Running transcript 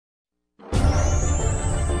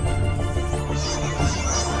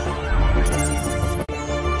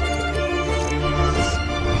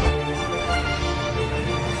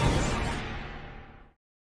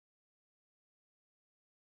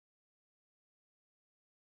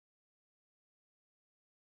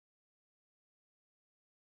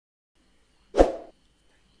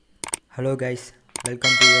Hello guys,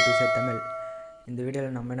 welcome to A to Z Tamil. இந்த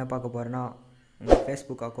வீடியோவில் நம்ம என்ன பார்க்க போகிறோன்னா உங்கள்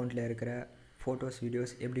ஃபேஸ்புக் அக்கௌண்ட்டில் இருக்கிற ஃபோட்டோஸ்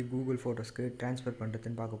வீடியோஸ் எப்படி கூகுள் ஃபோட்டோஸ்க்கு ட்ரான்ஸ்ஃபர்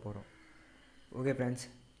பண்ணுறதுன்னு பார்க்க போகிறோம். ஓகே ஃப்ரெண்ட்ஸ்,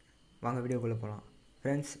 வாங்க வீடியோக்குள்ளே போகலாம்.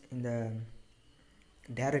 ஃப்ரெண்ட்ஸ், இந்த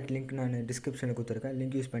டேரக்ட் லிங்க் நான் டிஸ்கிரிப்ஷனில் கொடுத்துருக்கேன்.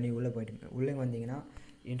 லிங்க் யூஸ் பண்ணி உள்ளே வந்தீங்கன்னா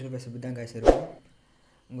இன்டர்ஃபேஸ் இப்படி தான் கைஸ் இருக்கும்.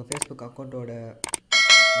 உங்கள் ஃபேஸ்புக் அக்கௌண்ட்டோட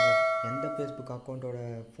எந்த ஃபேஸ்புக் அக்கௌண்ட்டோட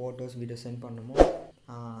ஃபோட்டோஸ் வீடியோஸ் சென்ட் பண்ணணுமோ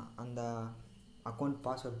அந்த அக்கௌண்ட்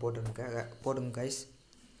பாஸ்வேர்ட் போட்டுங்க கைஸ்.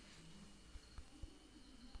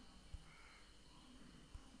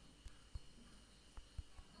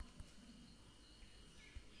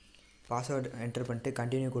 பாஸ்வேர்டு என்டர் பண்ணிட்டு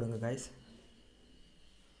கண்டினியூ கொடுங்க கைஸ்.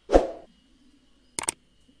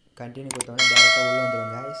 கண்டினியூ கொடுத்தோன்னே டேரெக்டாக உள்ளே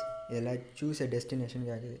வந்துடும் கைஸ். இதில் சூஸ் எ டெஸ்டினேஷன்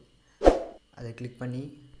கேட்குது, அதை கிளிக் பண்ணி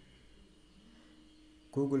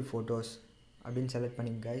கூகுள் ஃபோட்டோஸ் அப்படின்னு செலக்ட்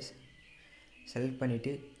பண்ணிங்க கைஸ். செலக்ட்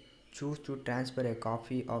பண்ணிவிட்டு choose to transfer a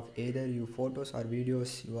copy of either your photos or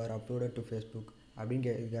videos you are uploaded to Facebook அப்படின்னு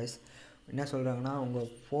கேட்குது கைஸ். என்ன சொல்கிறாங்கன்னா உங்கள்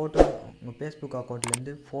ஃபேஸ்புக்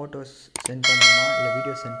அக்கௌண்ட்லேருந்து ஃபோட்டோஸ் சென்ட் பண்ணணுமா இல்லை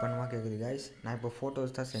வீடியோஸ் சென்ட் பண்ணுமா கேட்குது கைஸ். நான் இப்போ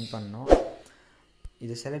ஃபோட்டோஸ் தான் சென்ட் பண்ணணும்.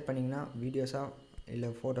 இது செலக்ட் பண்ணிங்கன்னா வீடியோஸாக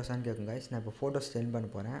இல்லை ஃபோட்டோஸான்னு கேட்கும் கைஸ். நான் இப்போ ஃபோட்டோஸ் சென்ட் பண்ண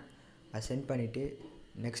போகிறேன். அதை சென்ட் பண்ணிவிட்டு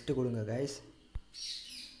நெக்ஸ்ட்டு கொடுங்க கைஸ்.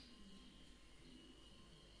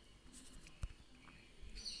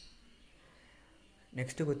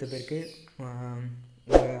 நெக்ஸ்ட்டு கொடுத்த பிறகு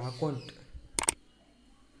உங்கள் அக்கௌண்ட்,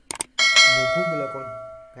 உங்கள் கூகுள் அக்கௌண்ட்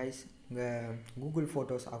கைஸ், உங்கள் கூகுள்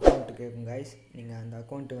ஃபோட்டோஸ் அக்கௌண்ட்டு கேட்கும் கைஸ். நீங்கள் அந்த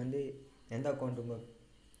அக்கௌண்ட்டு வந்து எந்த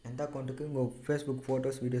அக்கௌண்ட்டுக்கு உங்கள் ஃபேஸ்புக்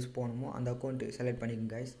ஃபோட்டோஸ் வீடியோஸ் போகணுமோ அந்த அக்கௌண்ட்டு செலக்ட்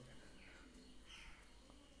பண்ணிக்கோங்க கைஸ்.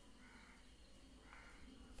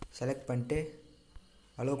 செலக்ட் பண்ணிட்டு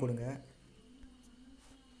அலோ கொடுங்க.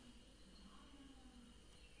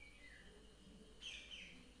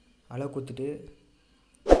 அலோ கொடுத்துட்டு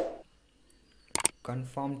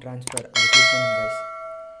கன்ஃபார்ம் ட்ரான்ஸ்ஃபர் அதை கிளிக் பண்ணுங்க கைஸ்.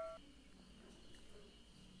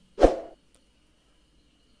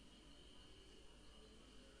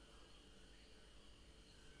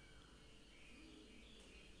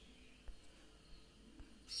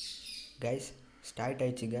 கைஸ் ஸ்டார்ட்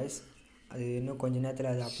ஆயிடுச்சு கைஸ். அது இன்னும் கொஞ்சம்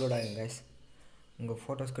நேரத்தில் அது அப்லோட் ஆகிடும் கைஸ். உங்கள்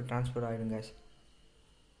ஃபோட்டோஸ்க்கு ட்ரான்ஸ்ஃபர் ஆகிடும் கைஸ்.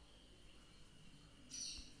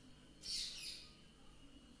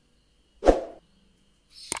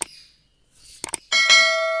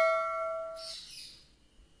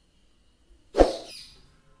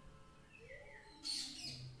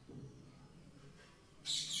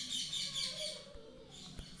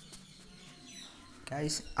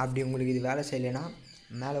 கைஸ் அப்படி உங்களுக்கு இது வேலை செய்யலைன்னா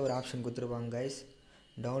மேலே ஒரு ஆப்ஷன் கொடுத்துருப்பாங்க கைஸ்,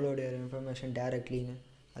 டவுன்லோட் யுவர் இன்ஃபர்மேஷன் டைரக்ட்லின்னு.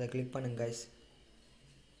 அதை கிளிக் பண்ணுங்க கைஸ்.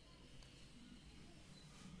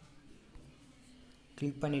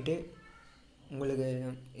 கிளிக் பண்ணிவிட்டு உங்களுக்கு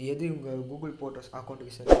எது உங்கள் கூகுள் ஃபோட்டோஸ்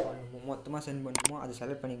அக்கௌண்ட்டுக்கு சென்ட் பண்ணணுமோ மொத்தமாக சென்ட் பண்ணணுமோ அதை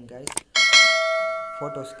செலக்ட் பண்ணிக்கங்க கைஸ்.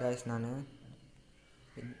 ஃபோட்டோஸ் கைஸ் நான்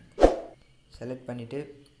செலக்ட் பண்ணிவிட்டு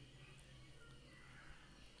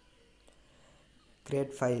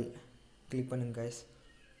கிரியேட் ஃபைல் கிளிக் பண்ணுங்க guys.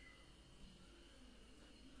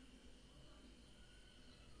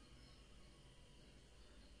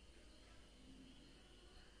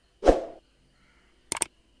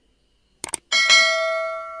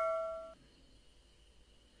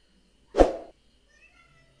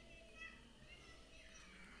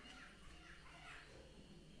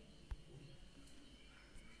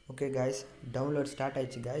 Okay guys, download start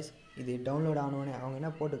ஆயிடுச்சு கைஸ். இது டவுன்லோட் ஆனவுடனே அவங்க என்ன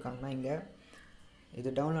போட்டுருக்காங்கன்னா இங்கே இது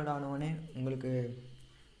டவுன்லோட் ஆனவுடனே உங்களுக்கு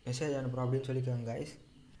மெசேஜ் அனுப்புகிறோம் அப்படின்னு சொல்லிக்கோங்க guys.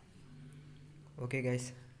 Okay guys,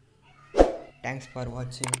 thanks for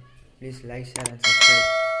வாட்சிங். Please like, share and subscribe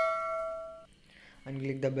and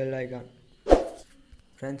click the bell icon.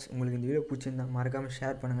 Friends, உங்களுக்கு இந்த வீடியோ பிடிச்சிருந்தா மறக்காமல்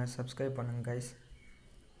ஷேர் பண்ணுங்கள், சப்ஸ்கிரைப் பண்ணுங்கள் கைஸ்.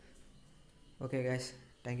 ஓகே கைஸ்,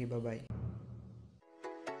 தேங்க்யூ, பாய்.